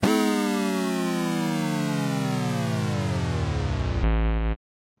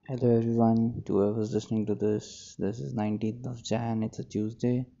Hello everyone, to whoever's listening to this is 19th of Jan, it's a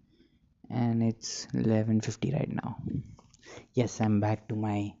Tuesday and it's 11:50 right now. Yes, I'm back to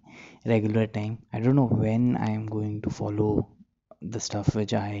my regular time. I don't know when I am going to follow the stuff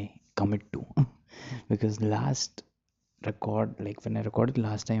which I commit to because last record, like when I recorded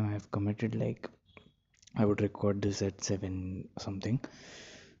last time, I've committed like I would record this at 7 something,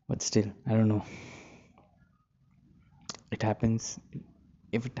 but still, I don't know. It happens.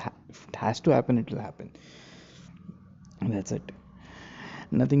 If it has to happen, it will happen. That's it.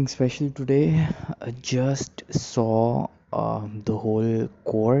 Nothing special today. I just saw the whole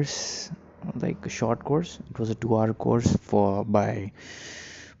course, like a short course. It was a 2 hour course for by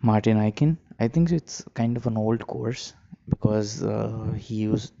Martin Ikin. I think it's kind of an old course because he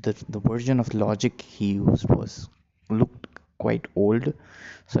used the version of logic he used was looked quite old.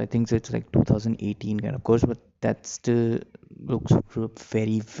 So I think it's like 2018 kind of course, but that still looks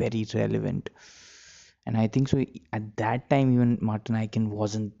very relevant. And I think so at that time even Martin Ikin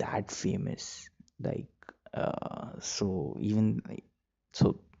wasn't that famous. Like so even like,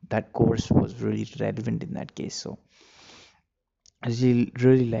 so that course was really relevant in that case. So I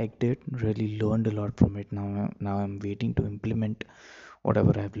really liked it, really learned a lot from it. Now I'm waiting to implement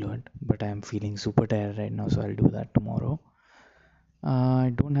whatever I've learned, but I'm feeling super tired right now, so I'll do that tomorrow.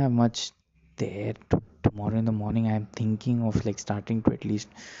 I don't have much there. Tomorrow in the morning, I'm thinking of like starting to at least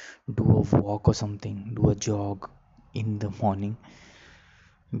do a walk or something, do a jog in the morning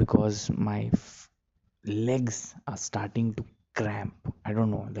because my legs are starting to cramp. I don't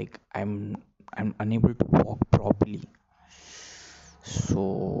know, like I'm unable to walk properly.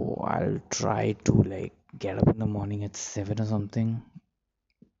 So I'll try to like get up in the morning at 7 or something,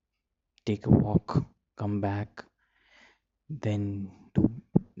 take a walk, come back, then do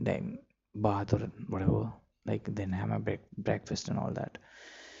then bath or whatever, like then have my breakfast and all that.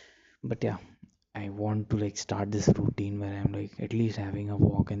 But yeah, I want to like start this routine where I'm like at least having a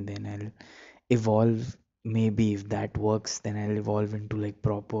walk, and then I'll evolve. Maybe if that works, then I'll evolve into like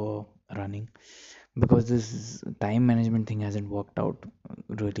proper running, because this time management thing hasn't worked out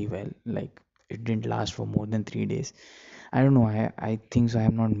really well. Like it didn't last for more than 3 days. I don't know, I think so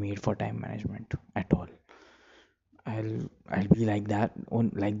I'm not made for time management at all. I'll be like that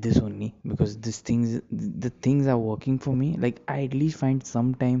on like this only because the things are working for me. Like I at least find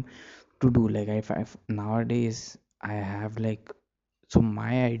some time to do. Like if nowadays I have like, so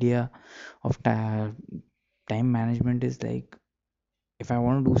my idea of time management is like, if I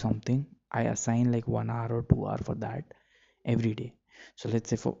want to do something, I assign like 1 hour or 2 hour for that every day. So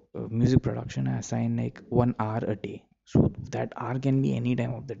let's say for music production, I assign like 1 hour a day. So that hour can be any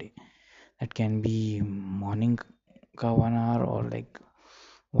time of the day. That can be morning ka 1 hour, or like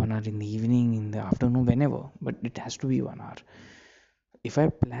 1 hour in the evening, in the afternoon, whenever. But it has to be 1 hour. If I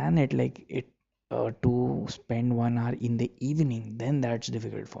plan it like it to spend 1 hour in the evening, then that's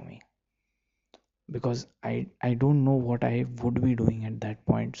difficult for me because I don't know what I would be doing at that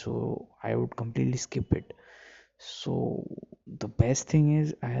point, so I would completely skip it. So the best thing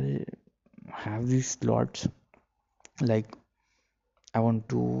is I'll have these slots, like I want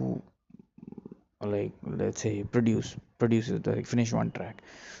to, like let's say produce it, like finish one track.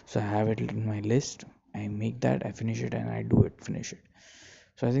 So I have it in my list, I make that, I finish it, and I do it finish it.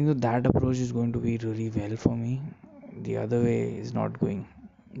 So I think that approach is going to be really well for me. The other way is not going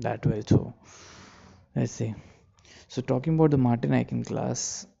that well. So let's see. So talking about the Martin Ikin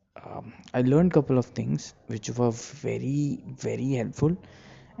class, I learned a couple of things which were very helpful,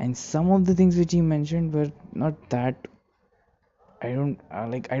 and some of the things which he mentioned were not that. I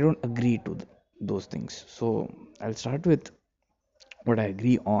don't agree to those things. So I'll start with what I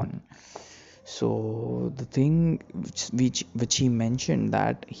agree on. So the thing which he mentioned,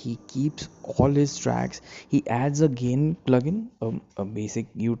 that he keeps all his tracks. He adds a gain plugin, a basic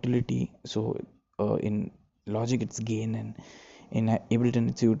utility. So in Logic it's gain, and in Ableton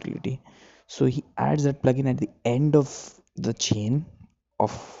it's utility. So he adds that plugin at the end of the chain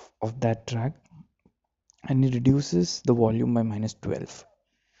of that track, and he reduces the volume by minus 12.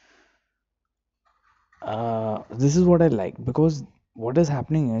 This is what I like, because what is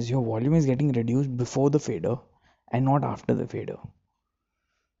happening is your volume is getting reduced before the fader and not after the fader.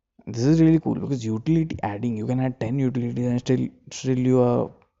 This is really cool because utility adding, you can add 10 utilities and still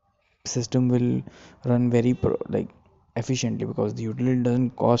your system will run very like efficiently, because the utility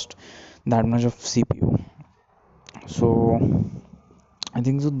doesn't cost that much of CPU. So I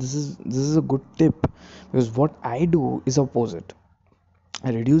think so this is a good tip, because what I do is opposite.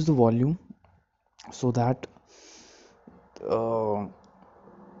 I reduce the volume so that uh,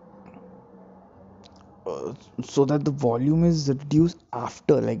 uh, so that the volume is reduced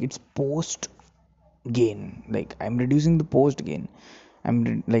after, like it's post gain, like I'm reducing the post gain.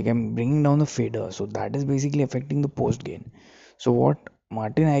 I'm bringing down the fader, so that is basically affecting the post gain. So what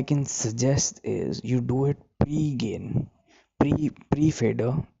Martin I can suggest is you do it pre gain, pre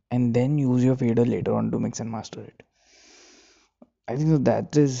fader, and then use your fader later on to mix and master it. I think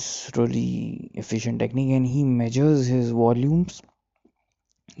that is really efficient technique, and he measures his volumes,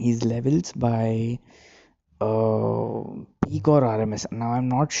 his levels by uh, peak or RMS. Now I'm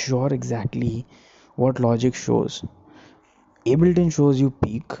not sure exactly what Logic shows. Ableton shows you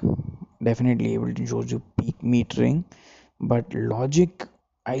peak, definitely Ableton shows you peak metering, but Logic,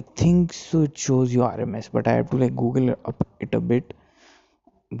 I think so it shows you RMS, but I have to like Google up it a bit,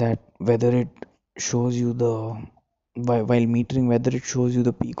 that whether it shows you the while metering, whether it shows you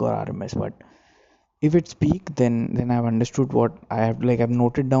the peak or RMS. But if it's peak, then I've understood what I have, like I've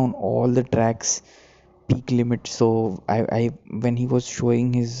noted down all the tracks peak limit. So I when he was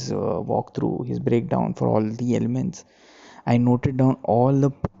showing his walkthrough, his breakdown for all the elements, I noted down all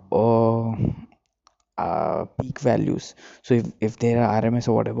the peak values. So if there are RMS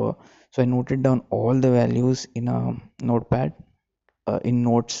or whatever, so I noted down all the values in a notepad, in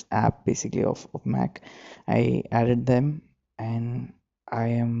Notes app basically of Mac. I added them, and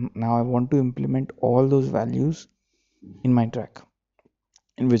I want to implement all those values in my track,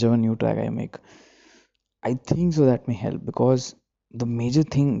 in whichever new track I make. I think so that may help, because the major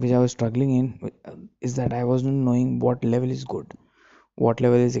thing which I was struggling in is that I wasn't knowing what level is good, what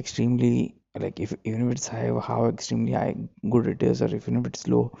level is extremely, like if even if it's high, how extremely high good it is, or even if it's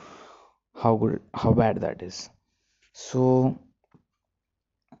low, how good, how bad that is. So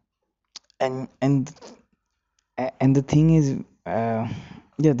and the thing is, uh,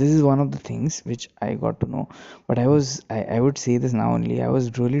 yeah, this is one of the things which I got to know. But I would say this now only, I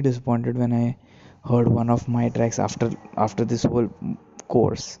was really disappointed when I heard one of my tracks after this whole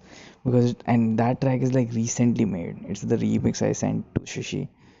course, because and that track is like recently made. It's the remix I sent to Shishi.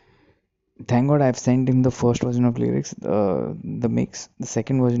 Thank God I've sent him the first version of lyrics, the mix. The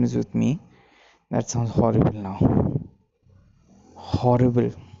second version is with me. That sounds horrible now,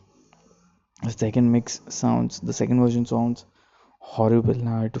 horrible. The second version sounds horrible.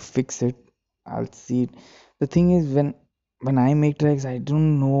 Now I have to fix it. I'll see it. The thing is, when I make tracks, I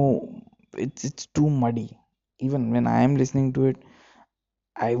don't know, it's too muddy. Even when I am listening to it,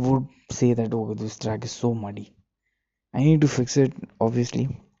 I would say that, oh, this track is so muddy. I need to fix it,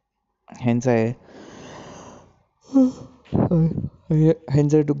 obviously. Hence I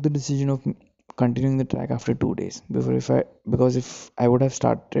took the decision of continuing the track after 2 days. Because if I would have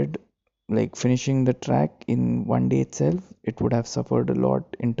started like finishing the track in one day itself, it would have suffered a lot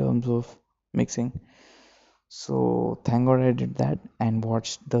in terms of mixing. So thank God I did that and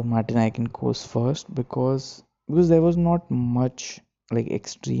watched the Martin Ikin course first, because there was not much like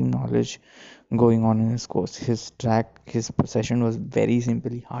extreme knowledge going on in his course. His session was very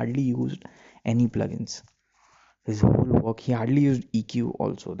simple. He hardly used any plugins. His whole work, he hardly used EQ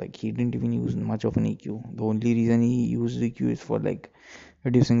also. Like he didn't even use much of an EQ. The only reason he used EQ is for like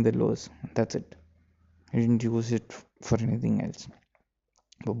reducing the lows. That's it. He didn't use it for anything else.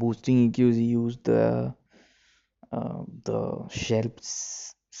 For boosting EQs, he used the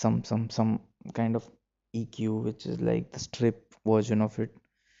shelps, some kind of EQ, which is like the strip version of it,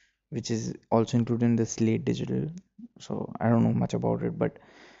 which is also included in the Slate Digital. So I don't know much about it, but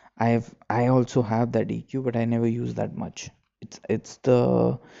I also have that EQ, but I never use that much. It's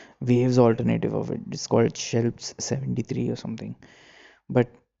the Waves alternative of it. It's called Shelps 73 or something. But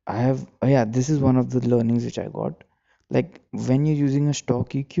yeah, this is one of the learnings which I got. Like when you're using a stock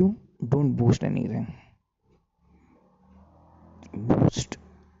EQ, don't boost anything. Boost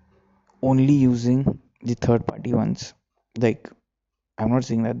only using the third party ones. Like I'm not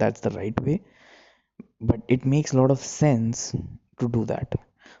saying that that's the right way, but it makes a lot of sense to do that,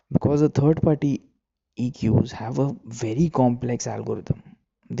 because the third party EQs have a very complex algorithm.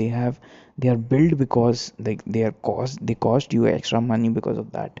 They are built because they cost you extra money because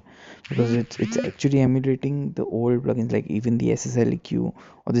of that, because it's actually emulating the old plugins, like even the SSL EQ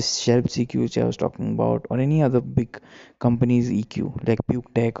or the Shelps EQ which I was talking about, or any other big company's EQ like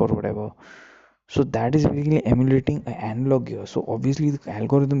Puke Tech or whatever. So that is basically emulating an analog gear. So obviously the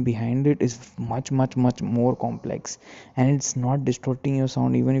algorithm behind it is much more complex, and it's not distorting your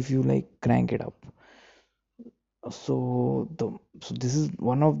sound even if you like crank it up. So this is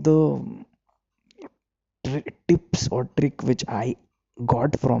one of the tips or trick which I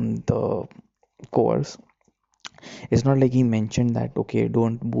got from the course. It's not like he mentioned that okay,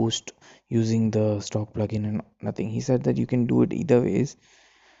 don't boost using the stock plugin and nothing. He said that you can do it either ways,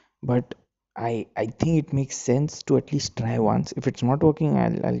 but I think it makes sense to at least try once. If it's not working,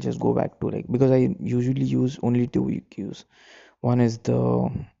 I'll just go back to like, because I usually use only two EQs. One is the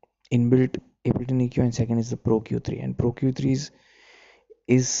inbuilt Ableton EQ, and second is the Pro Q3. And Pro Q3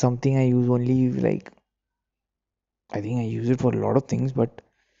 is something I use only like, I think I use it for a lot of things, but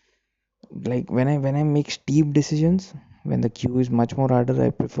like when I make steep decisions, when the Q is much more harder, I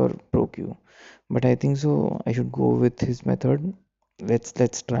prefer Pro Q. But I think so I should go with his method.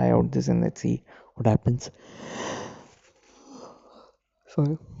 Let's try out this and let's see what happens.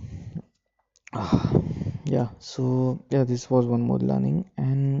 Sorry. Yeah, so yeah, this was one more learning.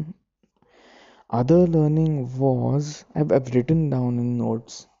 And other learning was, I've written down in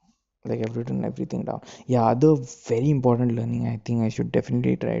notes, like I've written everything down. Yeah, other very important learning I think I should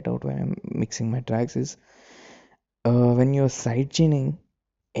definitely try it out when I'm mixing my tracks is, when you're sidechaining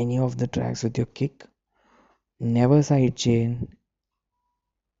any of the tracks with your kick, never sidechain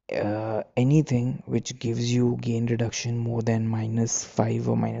anything which gives you gain reduction more than -5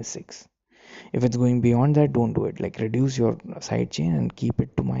 or -6. If it's going beyond that, don't do it. Like reduce your sidechain and keep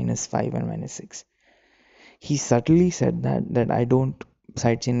it to -5 and -6. He subtly said that I don't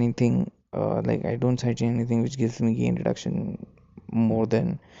sidechain anything, like I don't sidechain anything which gives me gain reduction more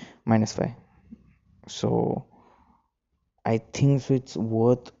than -5. So I think so it's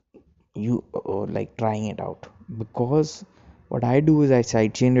worth you like trying it out, because what I do is I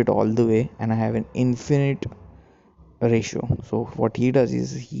sidechain it all the way and I have an infinite ratio. So what he does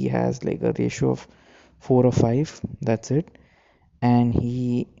is he has like a ratio of 4 or 5, that's it. And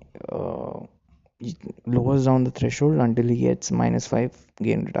uh, he lowers down the threshold until he gets -5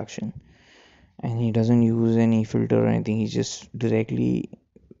 gain reduction, and he doesn't use any filter or anything. He just directly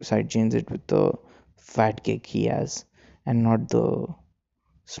sidechains it with the fat kick he has and not the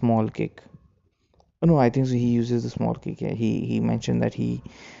small kick. Oh, no, I think so he uses the small kick. Yeah, he mentioned that he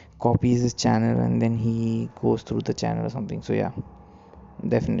copies his channel and then he goes through the channel or something. So yeah,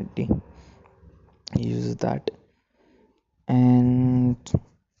 definitely he uses that. And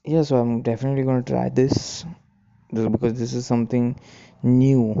yeah, so I'm definitely going to try this because this is something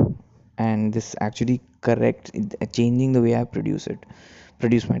new, and this actually correct changing the way I produce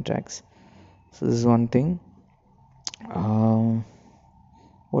my tracks. So this is one thing. um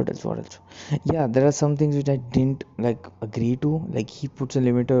what else? Yeah, there are some things which I didn't like agree to. Like he puts a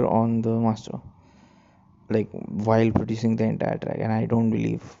limiter on the master, like while producing the entire track, and I don't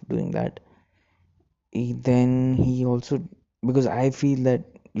believe doing that. Then he also, because I feel that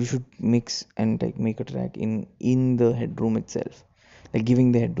you should mix and like make a track in the headroom itself, like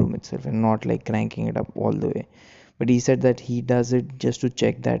giving the headroom itself and not like cranking it up all the way. But he said that he does it just to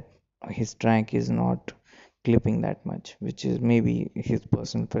check that his track is not clipping that much, which is maybe his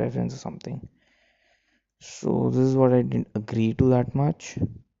personal preference or something. So this is what I didn't agree to that much.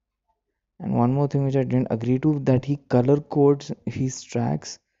 And one more thing which I didn't agree to, that he color codes his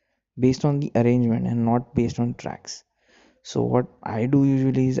tracks based on the arrangement and not based on tracks. So what I do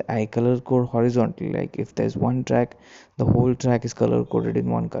usually is I color code horizontally. Like if there's one track, the whole track is color coded in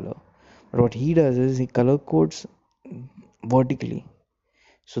one color. But what he does is he color codes vertically.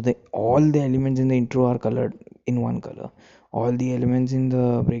 So the all the elements in the intro are colored in one color. All the elements in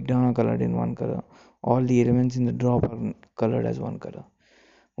the breakdown are colored in one color. All the elements in the drop are colored as one color,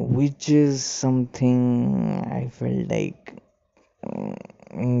 which is something I felt like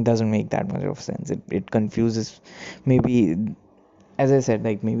doesn't make that much of sense. It confuses. Maybe, as I said,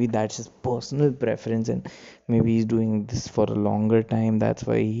 like maybe that's his personal preference, and maybe he's doing this for a longer time. That's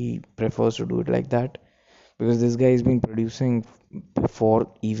why he prefers to do it like that. Because this guy has been producing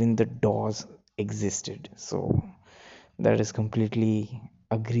before even the DAWs existed. So that is completely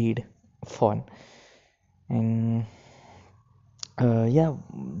agreed upon. And yeah,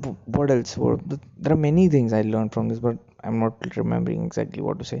 what else? There are many things I learned from this, but I'm not remembering exactly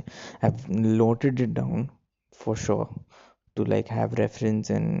what to say. I've noted it down for sure to like have reference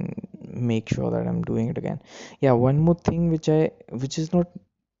and make sure that I'm doing it again. Yeah, one more thing which is not,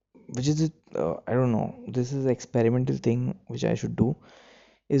 which is I don't know. This is experimental thing which I should do,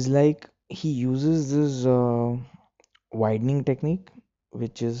 is like he uses this widening technique,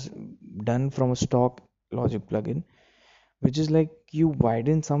 which is done from a stock Logic plugin, which is like you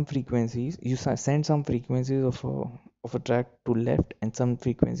widen some frequencies, you send some frequencies of a track to left and some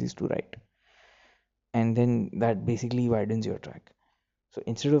frequencies to right, and then that basically widens your track. So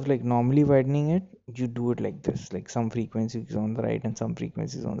instead of like normally widening it, you do it like this, like some frequencies on the right and some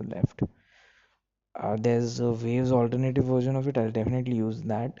frequencies on the left. There's a waves alternative version of it. I'll definitely use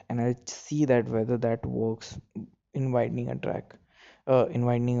that, and I'll see that whether that works in widening a track, in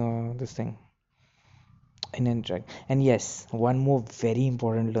widening this thing, in any track. And yes, one more very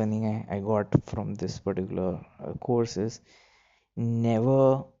important learning I got from this particular course is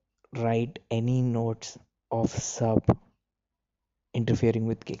never write any notes of sub interfering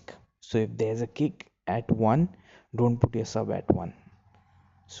with kick. So if there's a kick at one, don't put your sub at one.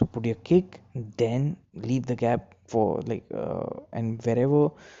 So put your kick, then leave the gap for like and wherever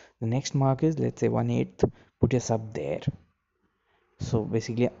the next mark is, let's say 1/8, put your sub there. So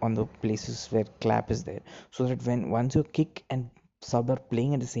basically on the places where clap is there, so that when once your kick and sub are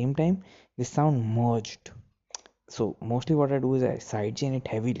playing at the same time, they sound merged. So mostly what I do is I sidechain it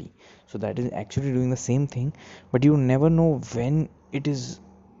heavily, so that is actually doing the same thing, but you never know when it is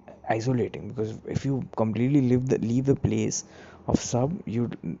isolating, because if you completely leave the place of sub,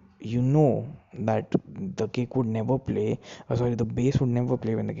 you know that the kick would never play, sorry, the bass would never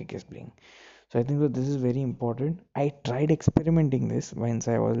play when the kick is playing. So I think that this is very important. I tried experimenting this once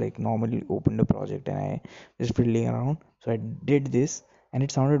I was like normally opened a project and I just fiddling around. So I did this and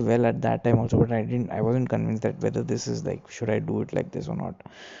it sounded well at that time also, but I wasn't convinced that whether this is like should I do it like this or not.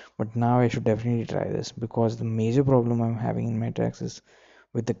 But now I should definitely try this, because the major problem I'm having in my tracks is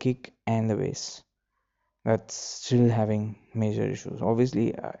with the kick and the bass. That's still having major issues.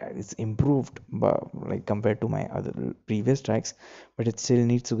 Obviously, it's improved, but like compared to my other previous tracks, but it still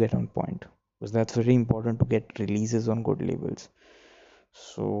needs to get on point, because that's very important to get releases on good labels.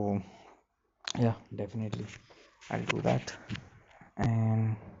 So yeah, definitely I'll do that.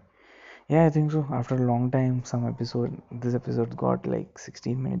 And yeah, I think so. After a long time, this episode got like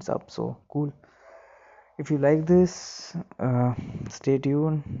 16 minutes up. So cool. If you like this, stay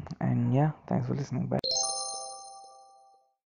tuned. And yeah, thanks for listening. Bye.